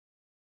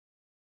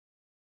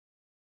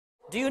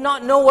Do you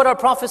not know what our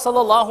Prophet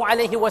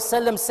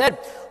ﷺ said?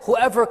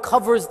 Whoever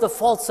covers the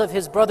faults of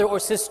his brother or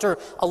sister,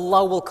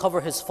 Allah will cover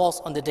his faults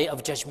on the Day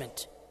of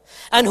Judgment.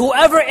 And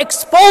whoever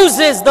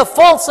exposes the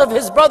faults of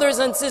his brothers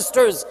and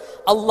sisters,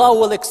 Allah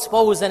will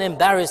expose and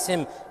embarrass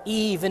him,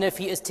 even if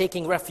he is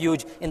taking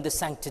refuge in the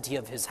sanctity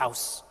of his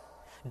house.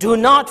 Do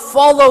not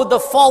follow the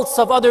faults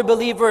of other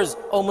believers,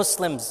 O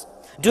Muslims.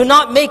 Do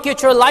not make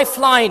it your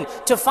lifeline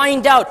to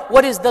find out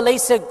what is the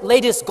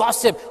latest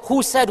gossip,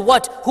 who said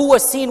what, who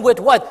was seen with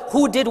what,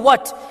 who did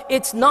what.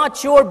 It's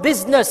not your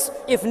business.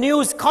 If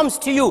news comes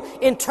to you,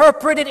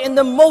 interpret it in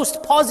the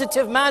most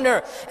positive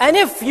manner. And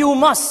if you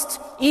must,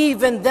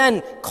 even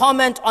then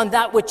comment on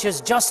that which is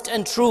just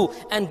and true,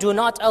 and do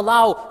not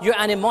allow your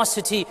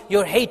animosity,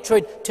 your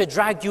hatred to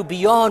drag you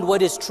beyond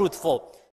what is truthful.